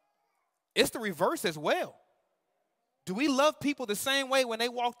 It's the reverse as well. Do we love people the same way when they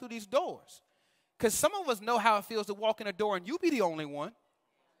walk through these doors? Because some of us know how it feels to walk in a door and you be the only one.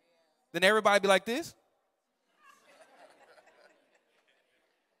 Then everybody be like this.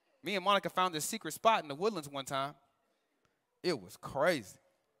 Me and Monica found this secret spot in the Woodlands one time. It was crazy.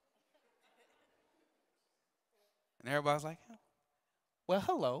 And everybody's like, well,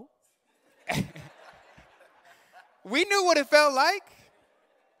 hello. We knew what it felt like.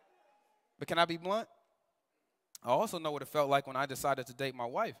 But can I be blunt? I also know what it felt like when I decided to date my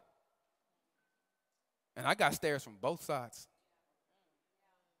wife. And I got stares from both sides.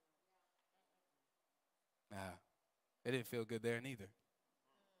 Nah, it didn't feel good there neither.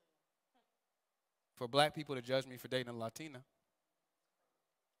 For black people to judge me for dating a Latina,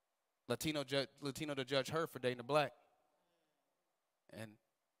 Latino to judge her for dating a black. And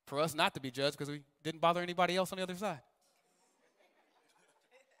for us not to be judged because we didn't bother anybody else on the other side.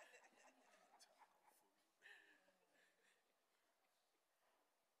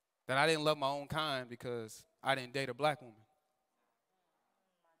 That I didn't love my own kind because I didn't date a black woman.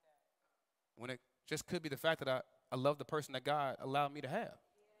 When it just could be the fact that I love the person that God allowed me to have.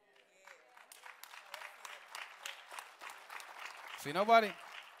 See, nobody?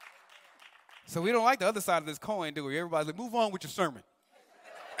 So we don't like the other side of this coin, do we? Everybody's like, move on with your sermon.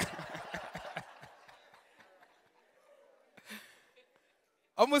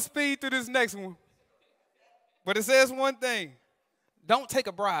 I'm going to speed through this next one. But it says one thing. Don't take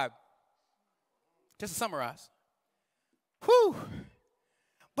a bribe. Just to summarize. Whew.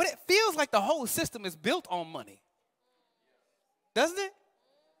 But it feels like the whole system is built on money. Doesn't it?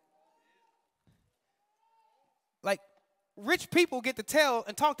 Like, rich people get to tell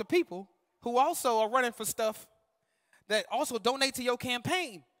and talk to people who also are running for stuff that also donate to your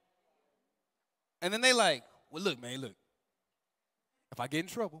campaign. And then they like, well, look, man, look. If I get in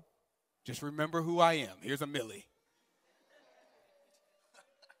trouble, just remember who I am. Here's a millie.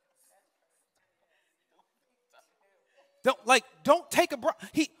 Don't take a bribe.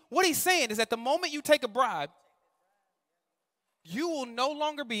 What he's saying is that the moment you take a bribe, you will no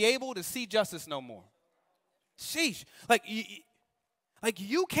longer be able to see justice no more. Sheesh. Like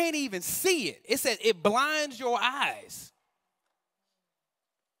you can't even see it. It says it blinds your eyes.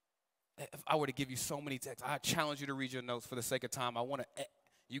 If I were to give you so many texts, I challenge you to read your notes for the sake of time.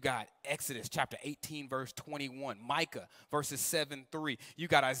 You got Exodus chapter 18, verse 21, Micah verses 7:3. You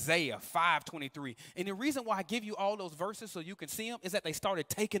got Isaiah 5:23. And the reason why I give you all those verses so you can see them is that they started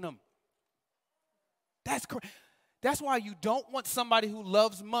taking them. That's why you don't want somebody who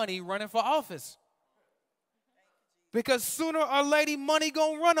loves money running for office. Because sooner or later, money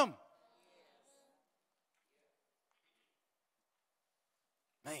gonna run them.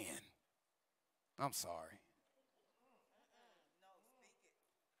 Man, I'm sorry.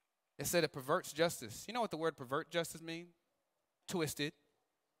 It said it perverts justice. You know what the word pervert justice means? Twisted.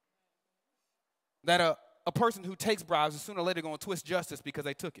 That a person who takes bribes is sooner or later going to twist justice because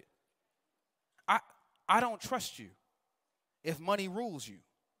they took it. I don't trust you if money rules you.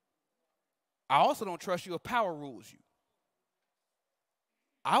 I also don't trust you if power rules you.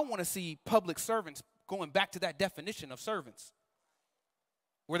 I want to see public servants going back to that definition of servants,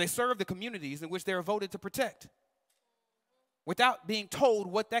 where they serve the communities in which they are voted to protect, without being told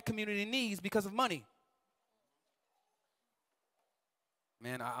what that community needs because of money.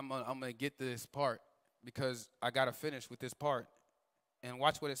 Man, I'm going to get this part because I got to finish with this part. And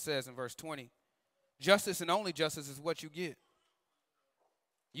watch what it says in verse 20. Justice and only justice is what you get.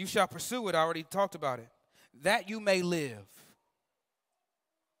 You shall pursue it. I already talked about it. That you may live.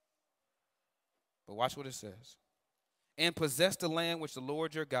 But watch what it says. And possess the land which the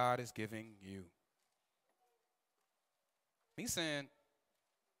Lord your God is giving you. He's saying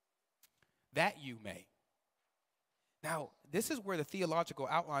that you may. Now, this is where the theological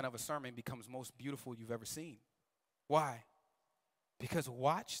outline of a sermon becomes most beautiful you've ever seen. Why? Because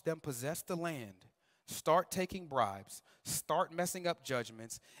watch them possess the land, start taking bribes, start messing up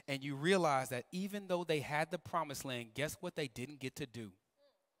judgments, and you realize that even though they had the promised land, guess what they didn't get to do?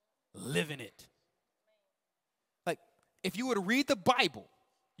 Live in it. Like, if you were to read the Bible,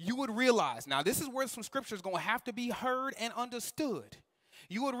 you would realize, now this is where some scripture is going to have to be heard and understood.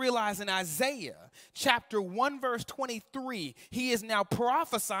 You would realize in Isaiah chapter 1 verse 23, he is now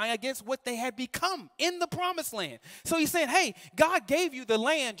prophesying against what they had become in the promised land. So he's saying, hey, God gave you the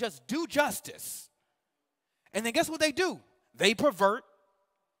land, just do justice. And then guess what they do? They pervert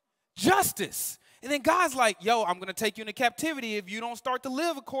justice. And then God's like, yo, I'm going to take you into captivity if you don't start to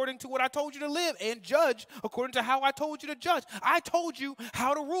live according to what I told you to live and judge according to how I told you to judge. I told you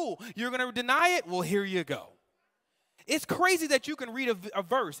how to rule. You're going to deny it? Well, here you go. It's crazy that you can read a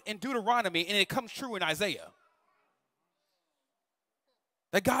verse in Deuteronomy and it comes true in Isaiah.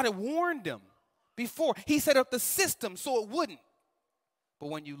 That God had warned them before. He set up the system so it wouldn't. But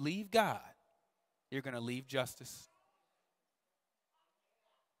when you leave God, you're going to leave justice.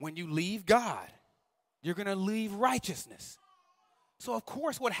 When you leave God, you're going to leave righteousness. So, of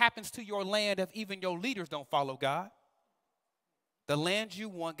course, what happens to your land if even your leaders don't follow God? The land you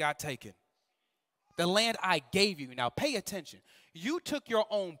want got taken. The land I gave you. Now, pay attention. You took your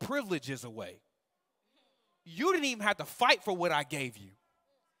own privileges away. You didn't even have to fight for what I gave you.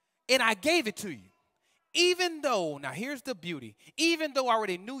 And I gave it to you. Even though, now here's the beauty, even though I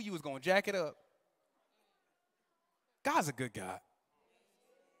already knew you was going to jack it up, God's a good God.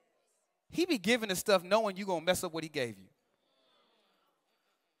 He be giving us stuff knowing you're going to mess up what he gave you.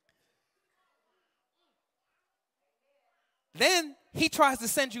 Then he tries to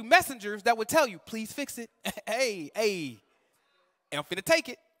send you messengers that would tell you, please fix it. hey, I'm finna take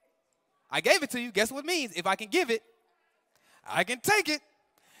it. I gave it to you. Guess what it means? If I can give it, I can take it.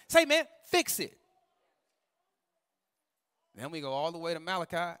 Say, man, fix it. Then we go all the way to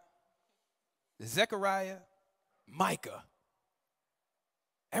Malachi, Zechariah, Micah.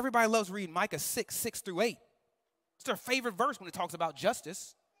 Everybody loves reading Micah 6:6-8. It's their favorite verse when it talks about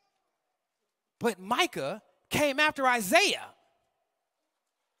justice. But Micah came after Isaiah.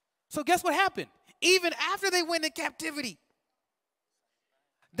 So guess what happened? Even after they went into captivity,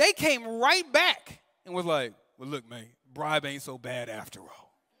 they came right back and was like, well, look, man, bribe ain't so bad after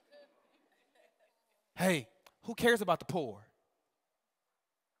all. Hey, who cares about the poor?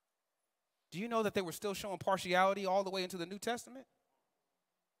 Do you know that they were still showing partiality all the way into the New Testament?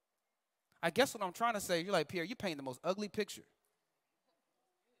 I guess what I'm trying to say, you're like, Pierre, you're painting the most ugly picture.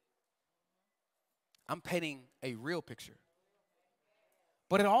 I'm painting a real picture.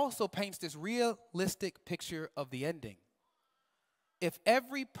 But it also paints this realistic picture of the ending. If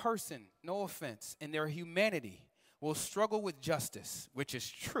every person, no offense, in their humanity will struggle with justice, which is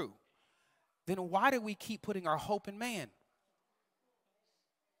true, then why do we keep putting our hope in man?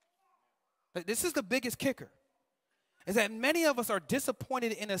 This is the biggest kicker, is that many of us are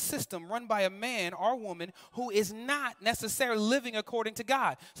disappointed in a system run by a man or woman who is not necessarily living according to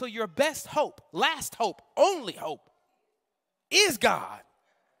God. So your best hope, last hope, only hope is God.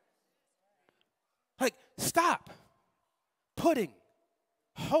 Like, stop putting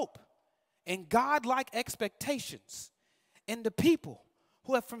hope and God-like expectations in the people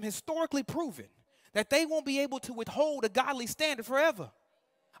who have from historically proven that they won't be able to withhold a godly standard forever.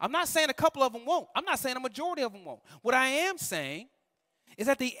 I'm not saying a couple of them won't. I'm not saying a majority of them won't. What I am saying is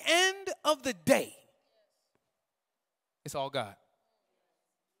at the end of the day, it's all God.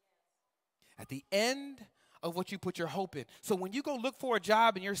 At the end of what you put your hope in. So when you go look for a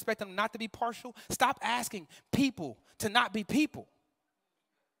job and you're expecting them not to be partial, stop asking people to not be people.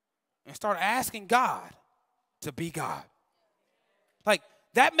 And start asking God to be God. Like,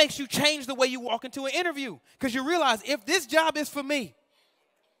 that makes you change the way you walk into an interview. Because you realize, if this job is for me,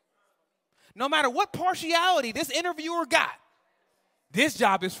 no matter what partiality this interviewer got, this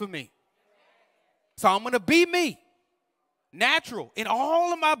job is for me. So I'm going to be me, natural, in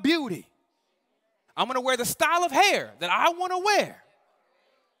all of my beauty. I'm going to wear the style of hair that I want to wear.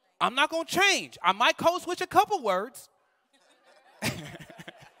 I'm not going to change. I might code switch a couple words.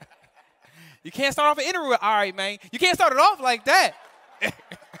 You can't start off an interview with, all right, man. You can't start it off like that.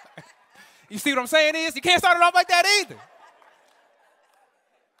 You see what I'm saying is? You can't start it off like that either.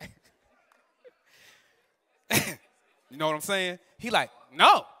 You know what I'm saying? He like,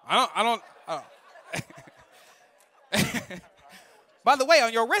 no, I don't. By the way,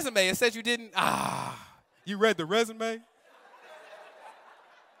 on your resume, it says you didn't, you read the resume?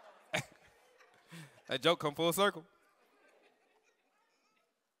 That joke come full circle.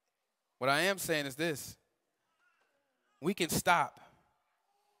 What I am saying is this. We can stop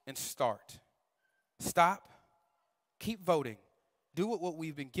and start. Stop, keep voting. Do what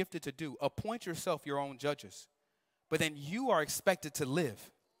we've been gifted to do. Appoint yourself your own judges. But then you are expected to live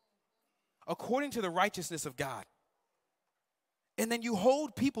according to the righteousness of God. And then you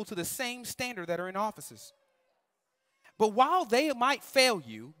hold people to the same standard that are in offices. But while they might fail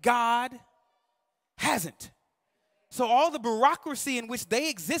you, God hasn't. So all the bureaucracy in which they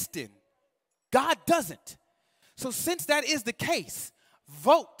exist in, God doesn't. So since that is the case,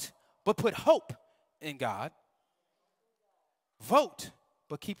 vote, but put hope in God. Vote,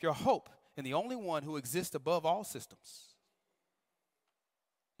 but keep your hope in the only one who exists above all systems.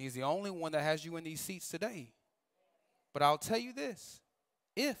 He's the only one that has you in these seats today. But I'll tell you this.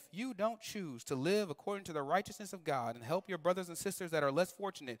 If you don't choose to live according to the righteousness of God and help your brothers and sisters that are less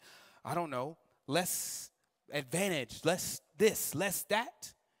fortunate, I don't know, less advantaged, less this, less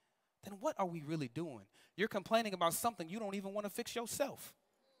that, then what are we really doing? You're complaining about something you don't even want to fix yourself.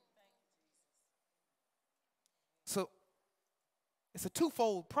 So it's a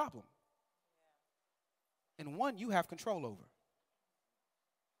twofold problem. And one you have control over.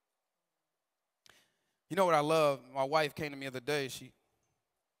 You know what I love? My wife came to me the other day. She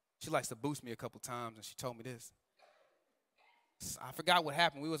likes to boost me a couple times, and she told me this. I forgot what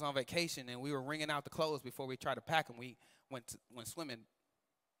happened. We was on vacation, and we were wringing out the clothes before we tried to pack them. We went swimming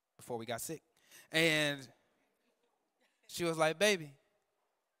before we got sick. And she was like, baby,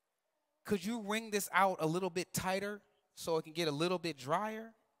 could you wring this out a little bit tighter so it can get a little bit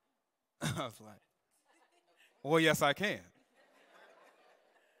drier? I was like, well, yes, I can.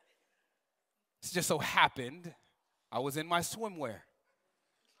 It just so happened I was in my swimwear.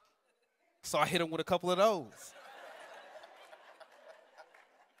 So I hit him with a couple of those.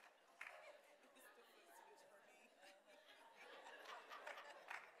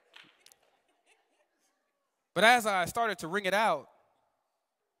 But as I started to wring it out,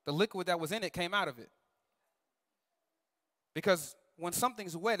 the liquid that was in it came out of it. Because when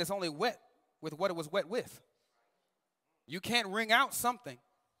something's wet, it's only wet with what it was wet with. You can't wring out something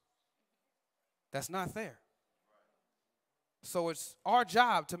that's not there. So it's our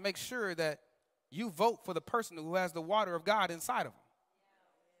job to make sure that you vote for the person who has the water of God inside of them.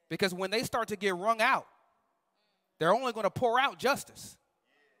 Because when they start to get wrung out, they're only going to pour out justice.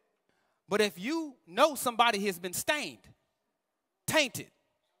 But if you know somebody has been stained, tainted,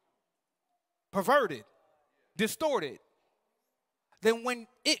 perverted, distorted, then when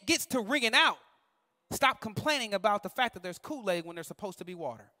it gets to wringing out, stop complaining about the fact that there's Kool-Aid when there's supposed to be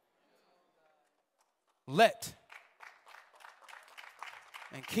water. Let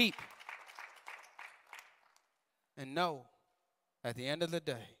and keep and know at the end of the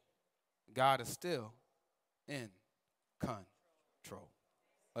day, God is still in control.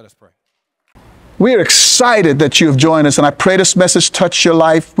 Let us pray. We are excited that you have joined us, and I pray this message touched your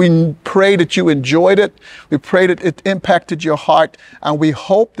life. We pray that you enjoyed it. We pray that it impacted your heart, and we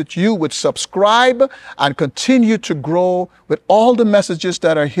hope that you would subscribe and continue to grow with all the messages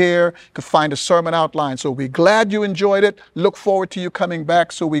that are here. You can find a sermon outline. So we're glad you enjoyed it. Look forward to you coming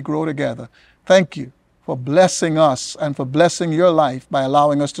back so we grow together. Thank you for blessing us and for blessing your life by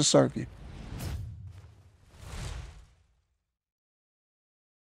allowing us to serve you.